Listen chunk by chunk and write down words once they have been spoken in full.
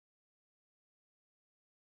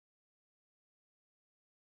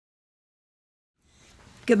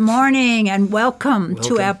Good morning and welcome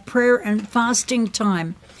to our prayer and fasting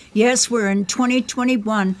time. Yes, we're in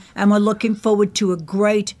 2021 and we're looking forward to a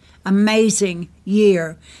great, amazing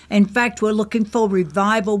year. In fact, we're looking for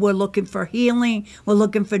revival, we're looking for healing, we're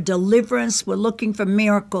looking for deliverance, we're looking for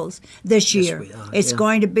miracles this year. Yes, we are. It's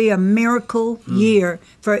going to be a miracle year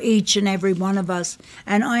for each and every one of us.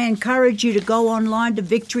 And I encourage you to go online to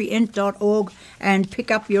victoryint.org and pick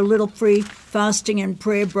up your little free fasting and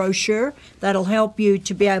prayer brochure. That'll help you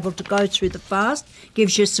to be able to go through the fast.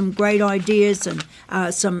 Gives you some great ideas and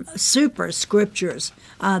some super scriptures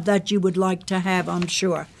that you would like to have, I'm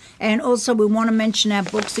sure. And also we want to mention our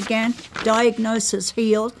books again, Diagnosis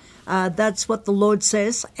Healed. That's what the Lord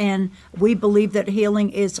says, and we believe that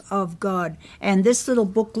healing is of God. And this little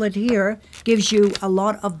booklet here gives you a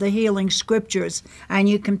lot of the healing scriptures, and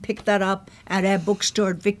you can pick that up at our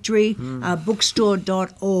bookstore at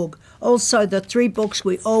victorybookstore.org. Also, the 3 books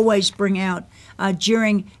we always bring out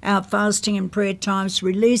during our fasting and prayer times,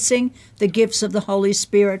 Releasing the Gifts of the Holy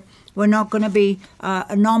Spirit. We're not going to be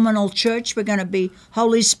a nominal church. We're going to be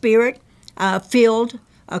Holy Spirit filled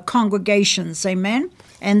congregations. Amen.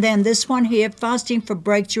 And then this one here, Fasting for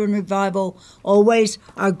Breakthrough and Revival, always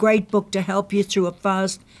a great book to help you through a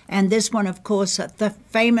fast. And this one, of course, the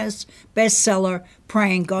famous bestseller,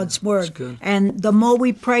 Praying God's Word. And the more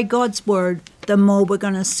we pray God's Word, the more we're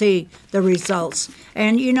going to see the results.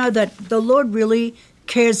 And you know that the Lord really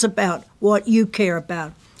cares about what you care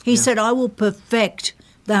about. He said, I will perfect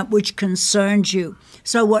that which concerns you.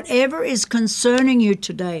 So whatever is concerning you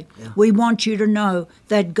today, we want you to know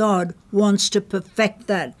that God wants to perfect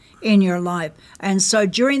that in your life. And so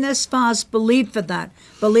during this fast, believe for that.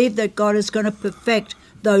 Believe that God is going to perfect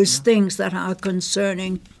those things that are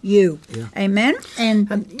concerning you. Amen?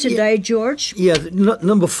 And today, George?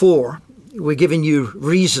 Number 4. We're giving you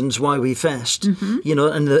reasons why we fast, you know,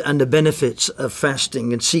 and the benefits of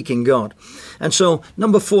fasting and seeking God. And so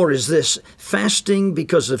number 4 is this: fasting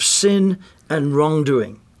because of sin and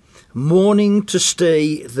wrongdoing, mourning to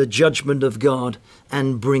stay the judgment of God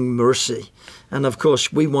and bring mercy. And of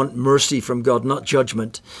course, we want mercy from God, not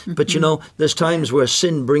judgment. But you know, there's times where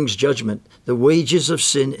sin brings judgment. The wages of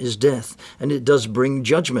sin is death, and it does bring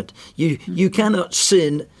judgment. You cannot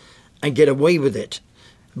sin and get away with it.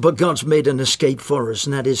 But God's made an escape for us,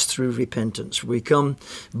 and that is through repentance. We come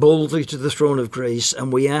boldly to the throne of grace,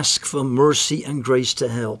 and we ask for mercy and grace to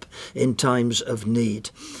help in times of need.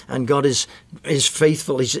 And God is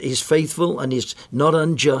faithful. He's faithful, and He's not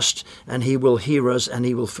unjust, and He will hear us, and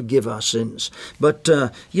He will forgive our sins. But,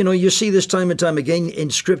 you know, you see this time and time again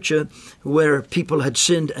in Scripture where people had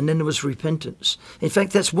sinned, and then there was repentance. In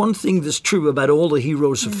fact, that's one thing that's true about all the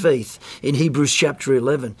heroes of faith in Hebrews chapter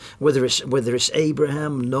 11, whether it's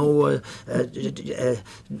Abraham, Noah,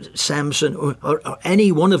 Samson, or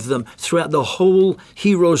any one of them throughout the whole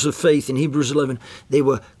heroes of faith in Hebrews 11, they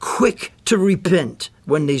were quick to repent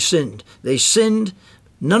when they sinned. They sinned.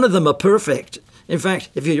 None of them are perfect. In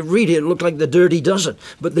fact, if you read it, it looked like the dirty dozen,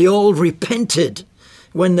 but they all repented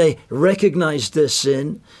when they recognized their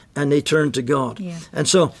sin and they turned to God. And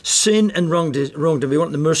so sin and wrongdoing, we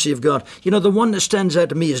want the mercy of God. You know, the one that stands out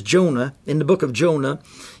to me is Jonah. In the book of Jonah,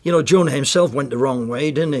 you know, Jonah himself went the wrong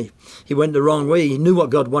way, didn't he? He went the wrong way. He knew what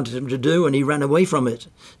God wanted him to do, and he ran away from it.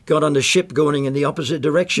 Got on the ship going in the opposite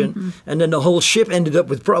direction, and then the whole ship ended up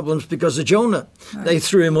with problems because of Jonah. They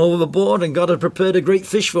threw him overboard, and God had prepared a great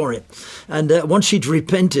fish for him. And once he'd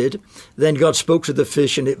repented, then God spoke to the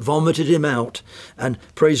fish, and it vomited him out. And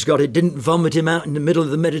praise God, it didn't vomit him out in the middle of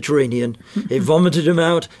the Mediterranean. It vomited him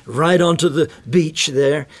out right onto the beach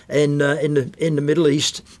there in the Middle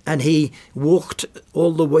East, and he walked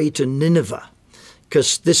all the way to Nineveh,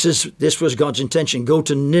 because this was God's intention. Go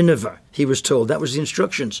to Nineveh, he was told. That was the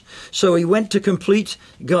instructions. So he went to complete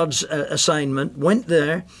God's assignment, went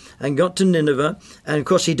there and got to Nineveh, and of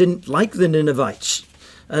course he didn't like the Ninevites,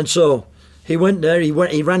 and so he went there. He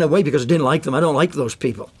ran away because he didn't like them. I don't like those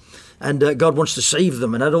people. And God wants to save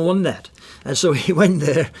them, and I don't want that. And so he went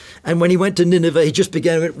there, and when he went to Nineveh, he just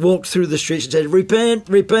began to walk through the streets and said, repent,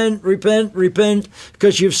 repent, repent, repent,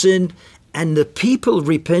 because you've sinned. And the people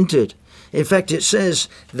repented. In fact, it says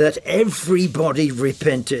that everybody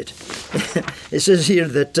repented. It says here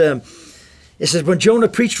that, it says, when Jonah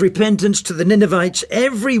preached repentance to the Ninevites,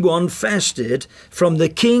 everyone fasted from the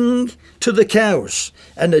king to the cows,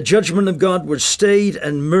 and the judgment of God was stayed,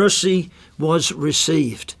 and mercy was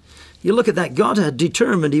received. You look at that. God had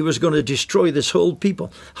determined he was going to destroy this whole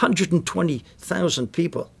people, 120,000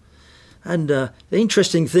 people. And the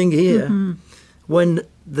interesting thing here, when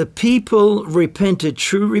the people repented,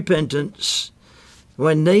 true repentance,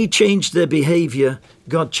 when they changed their behavior,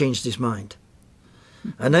 God changed his mind.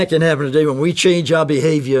 And that can happen today. When we change our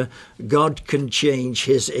behavior, God can change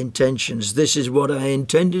his intentions. This is what I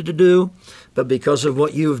intended to do, but because of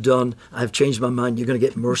what you've done, I've changed my mind. You're going to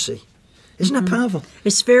get mercy. Isn't that powerful?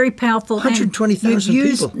 It's very powerful. 120,000 you've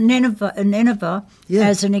used people. Nineveh Yeah.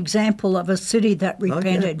 as an example of a city that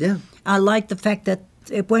repented. yeah. I like the fact that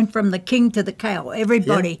it went from the king to the cow.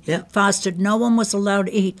 Everybody Yeah. fasted. No one was allowed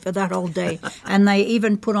to eat for that whole day. And they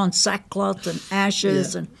even put on sackcloth and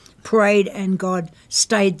ashes and prayed, and God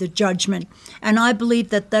stayed the judgment. And I believe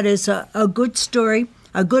that that is a good story,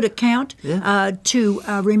 a good account to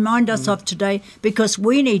remind us of today, because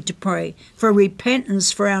we need to pray for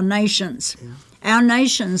repentance for our nations. Yeah. Our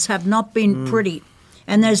nations have not been pretty,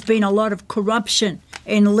 and there's been a lot of corruption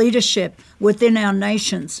in leadership within our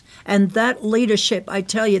nations. And that leadership, I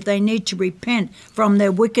tell you, they need to repent from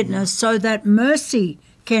their wickedness so that mercy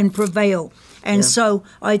can prevail. And so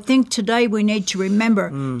I think today we need to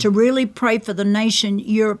remember to really pray for the nation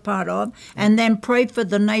you're a part of, and then pray for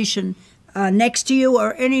the nation next to you,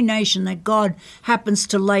 or any nation that God happens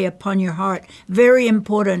to lay upon your heart. Very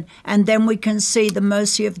important. And then we can see the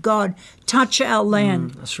mercy of God touch our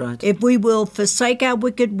land. That's right. If we will forsake our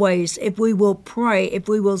wicked ways, if we will pray, if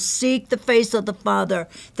we will seek the face of the Father,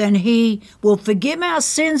 then he will forgive our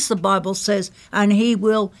sins, the Bible says, and he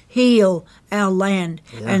will heal our land.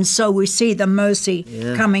 Yeah. And so we see the mercy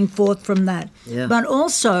coming forth from that. Yeah. But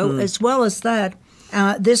also, as well as that,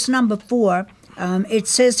 this number 4, it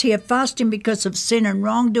says here, fasting because of sin and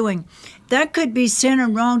wrongdoing. That could be sin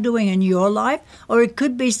and wrongdoing in your life, or it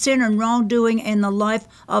could be sin and wrongdoing in the life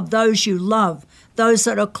of those you love, those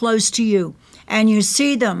that are close to you. And you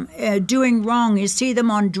see them doing wrong. You see them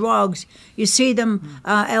on drugs. You see them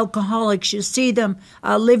alcoholics. You see them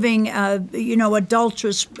living,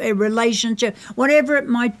 adulterous relationship, whatever it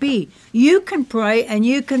might be. You can pray and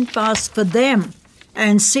you can fast for them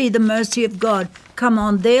and see the mercy of God come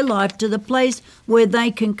on their life to the place where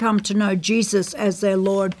they can come to know Jesus as their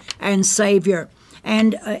Lord and Savior.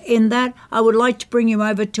 And in that, I would like to bring you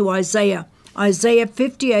over to Isaiah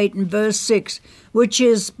 58 and verse 6, which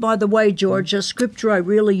is, by the way, George, a scripture I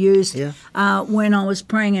really used when I was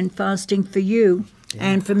praying and fasting for you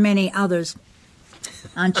and for many others.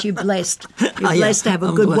 Aren't you blessed? You're blessed to have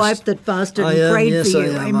a good wife that fasted and prayed for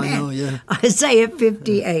you. Amen. I know, Isaiah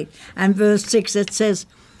 58 and verse 6, it says,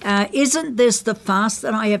 isn't this the fast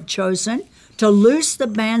that I have chosen, to loose the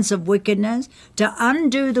bands of wickedness, to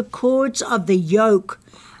undo the cords of the yoke,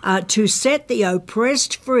 to set the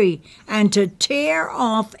oppressed free, and to tear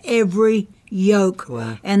off every yoke?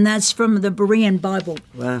 Wow. And that's from the Berean Bible.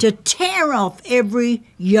 Wow. To tear off every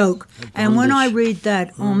yoke. And when I read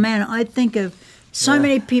that, oh man, I think of so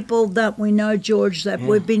many people that we know, George, that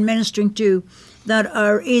we've been ministering to, that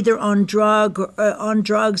are either on drugs,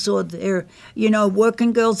 or they're,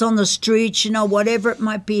 working girls on the streets, whatever it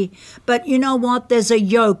might be. But you know what? There's a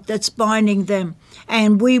yoke that's binding them.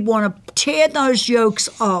 And we want to tear those yokes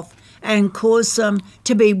off and cause them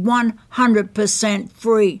to be 100%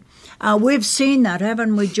 free. We've seen that,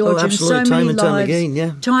 haven't we, George? Oh, absolutely. In so many lives. Time and time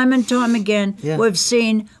again, Time and time again, we've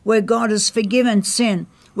seen where God has forgiven sin,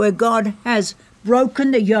 where God has broken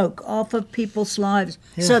the yoke off of people's lives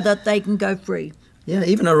so that they can go free. Yeah,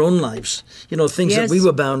 even our own lives, things that we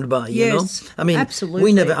were bound by, you know. I mean,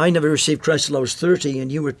 absolutely. I never received Christ till I was 30,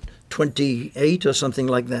 and you were 28 or something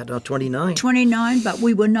like that, or 29. 29, but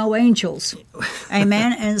we were no angels.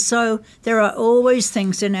 Amen. And so there are always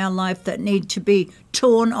things in our life that need to be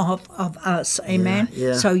torn off of us. Amen.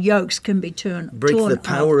 Yeah. So yokes can be torn Break the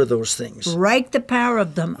power of those things. Break the power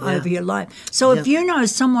of them over your life. So if you know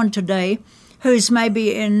someone today who's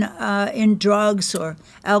maybe in drugs or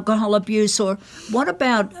alcohol abuse, or what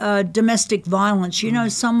about domestic violence?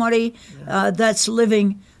 Somebody that's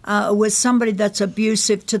living with somebody that's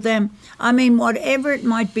abusive to them. I mean, whatever it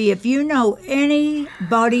might be, if you know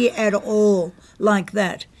anybody at all like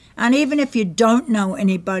that, and even if you don't know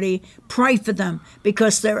anybody, pray for them,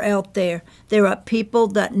 because they're out there. There are people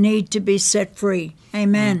that need to be set free.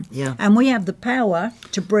 Amen. Yeah. And we have the power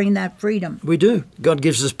to bring that freedom. We do. God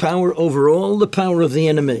gives us power over all the power of the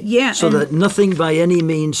enemy. Yeah. So that nothing by any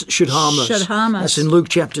means should harm us. That's in Luke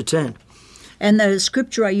chapter 10. And the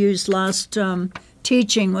scripture I used last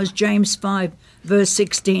teaching was James 5, verse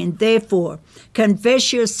 16. Therefore,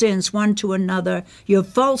 confess your sins one to another, your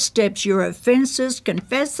false steps, your offenses,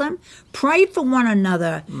 confess them. Pray for one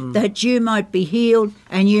another that you might be healed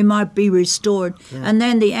and you might be restored. Yeah. And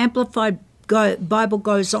then the Amplified Bible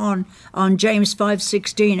goes on James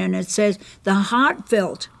 5:16, and it says, the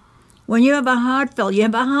heartfelt When you have a heartfelt, you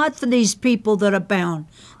have a heart for these people that are bound,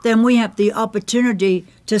 then we have the opportunity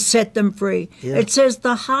to set them free. Yeah. It says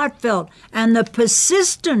the heartfelt and the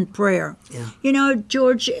persistent prayer. Yeah. You know,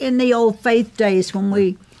 George, in the old faith days when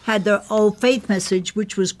we had the old faith message,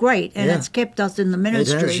 which was great, and Yeah. it's kept us in the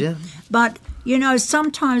ministry. It has, yeah. But, you know,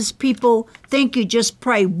 sometimes people think you just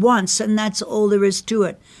pray once and that's all there is to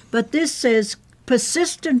it. But this says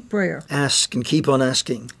persistent prayer. Ask and keep on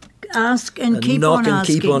asking. Ask and keep knock on and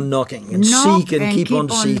asking. keep on knocking. And Knock seek and keep on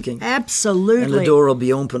seeking. Absolutely. And the door will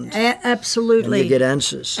be opened. Absolutely. And you get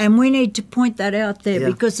answers. And we need to point that out there Yeah.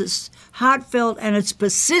 because it's heartfelt and it's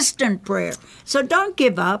persistent prayer. So don't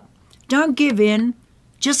give up. Don't give in.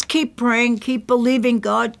 Just keep praying, keep believing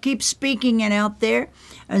God, keep speaking it out there.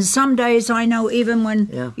 And some days I know even when,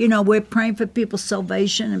 Yeah. you know, we're praying for people's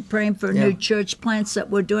salvation and praying for Yeah. new church plants that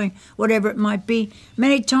we're doing, whatever it might be,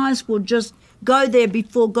 many times we'll just go there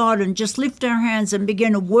before God and just lift our hands and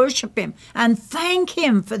begin to worship Him and thank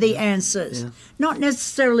Him for the answers. Yeah. Not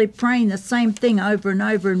necessarily praying the same thing over and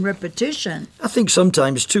over in repetition. I think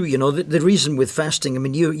sometimes too, you know, the reason with fasting, I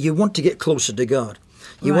mean, you want to get closer to God.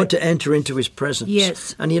 You want to enter into His presence.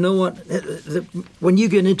 Yes. And you know what? When you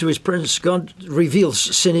get into His presence, God reveals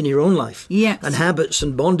sin in your own life. Yes. And habits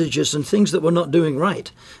and bondages and things that we're not doing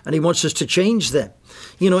right. And He wants us to change them.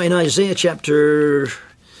 You know, in Isaiah chapter...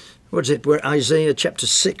 Where Isaiah chapter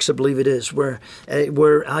 6, I believe it is, where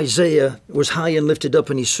Isaiah was high and lifted up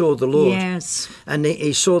and he saw the Lord. Yes. And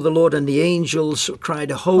he saw the Lord and the angels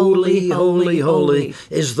cried, Holy, Holy, holy, holy, holy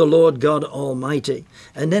is the Lord God Almighty.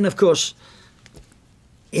 And then, of course,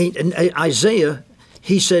 in Isaiah,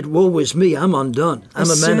 he said, woe is me, I'm undone. I'm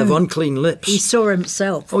a man of unclean lips. He saw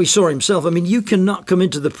himself. Oh, he saw himself. I mean, you cannot come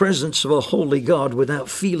into the presence of a holy God without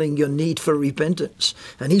feeling your need for repentance.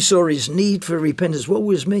 And he saw his need for repentance. Woe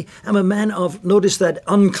is me, I'm a man of, notice that,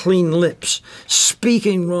 unclean lips,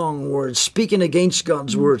 speaking wrong words, speaking against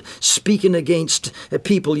God's word, speaking against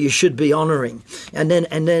people you should be honoring. And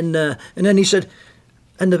then he said,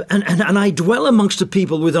 and I dwell amongst the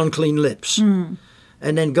people with unclean lips.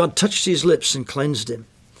 And then God touched his lips and cleansed him.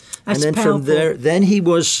 That's and then powerful. from there,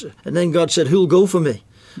 then God said, who'll go for me?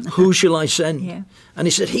 Who shall I send? Yeah. And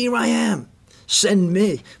he said, here I am, send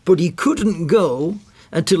me. But he couldn't go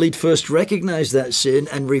until he'd first recognized that sin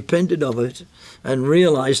and repented of it and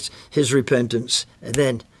realized his repentance. And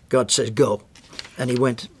then God said, go. And he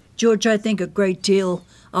went. George, I think a great deal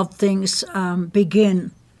of things begin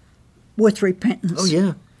with repentance. Oh,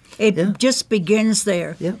 yeah. It just begins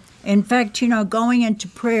there. Yeah. In fact, you know, going into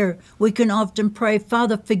prayer, we can often pray,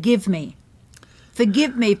 Father, forgive me.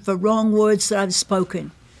 Forgive me for wrong words that I've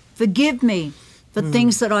spoken. Forgive me for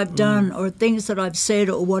things that I've done or things that I've said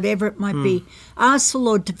or whatever it might be. Ask the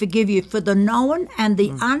Lord to forgive you for the known and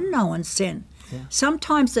the unknown sin. Yeah.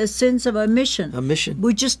 Sometimes there's sins of omission.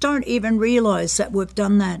 We just don't even realize that we've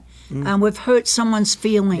done that. And we've hurt someone's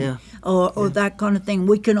feeling or that kind of thing.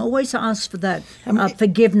 We can always ask for that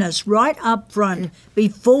forgiveness right up front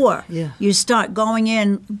before you start going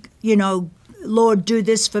in, you know, Lord, do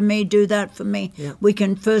this for me, do that for me. Yeah. We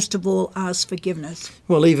can first of all ask forgiveness.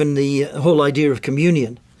 Well, even the whole idea of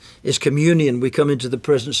communion is communion. We come into the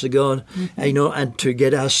presence of God, you know, and to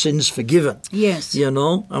get our sins forgiven. Yes. You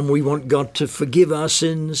know, and we want God to forgive our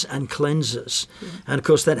sins and cleanse us. Yeah. And of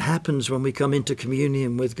course, that happens when we come into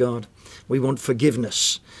communion with God. We want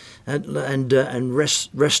forgiveness and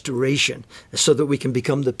restoration so that we can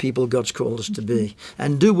become the people God's called us to be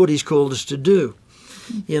and do what He's called us to do.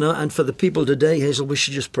 You know, and for the people today, Hazel, we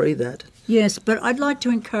should just pray that. Yes, but I'd like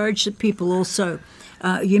to encourage the people also.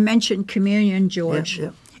 You mentioned communion, George.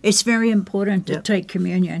 Yeah. It's very important to take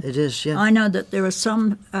communion. It is, yeah. I know that there are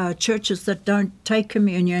some churches that don't take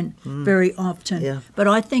communion very often. Yeah. But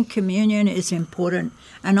I think communion is important.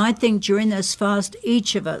 And I think during this fast,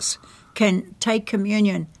 each of us can take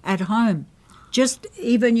communion at home. Just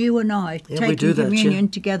even you and I taking communion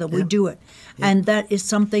together, we do it. Yeah. And that is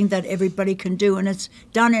something that everybody can do. And it's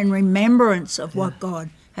done in remembrance of what God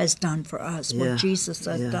has done for us, what Jesus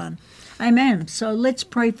has done. Amen. So let's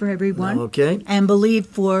pray for everyone and believe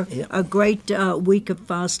for a great week of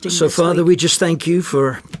fasting. So, Father, we just thank you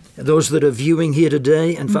for those that are viewing here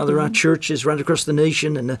today. And, Father, our churches right across the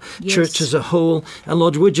nation and the church as a whole. And,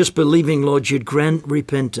 Lord, we're just believing, Lord, you'd grant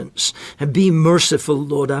repentance. And be merciful,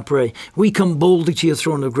 Lord, I pray. We come boldly to your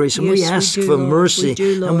throne of grace and we ask for mercy.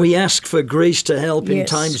 And we ask for grace to help in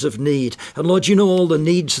times of need. And, Lord, you know all the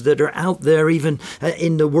needs that are out there even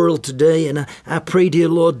in the world today. And I pray, dear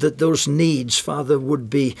Lord, that those needs, Father, would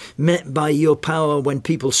be met by your power when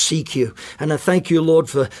people seek you. And I thank you, Lord,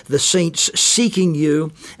 for the saints seeking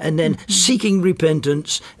you and and then seeking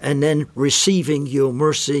repentance, and then receiving your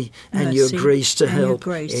mercy and your grace to help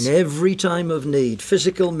in every time of need,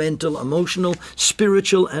 physical, mental, emotional,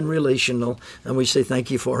 spiritual, and relational. And we say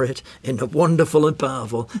thank you for it in the wonderful and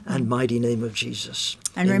powerful and mighty name of Jesus.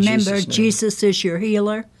 And remember, Jesus is your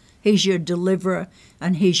healer, he's your deliverer,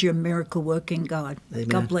 and he's your miracle-working God. Amen.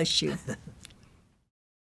 God bless you.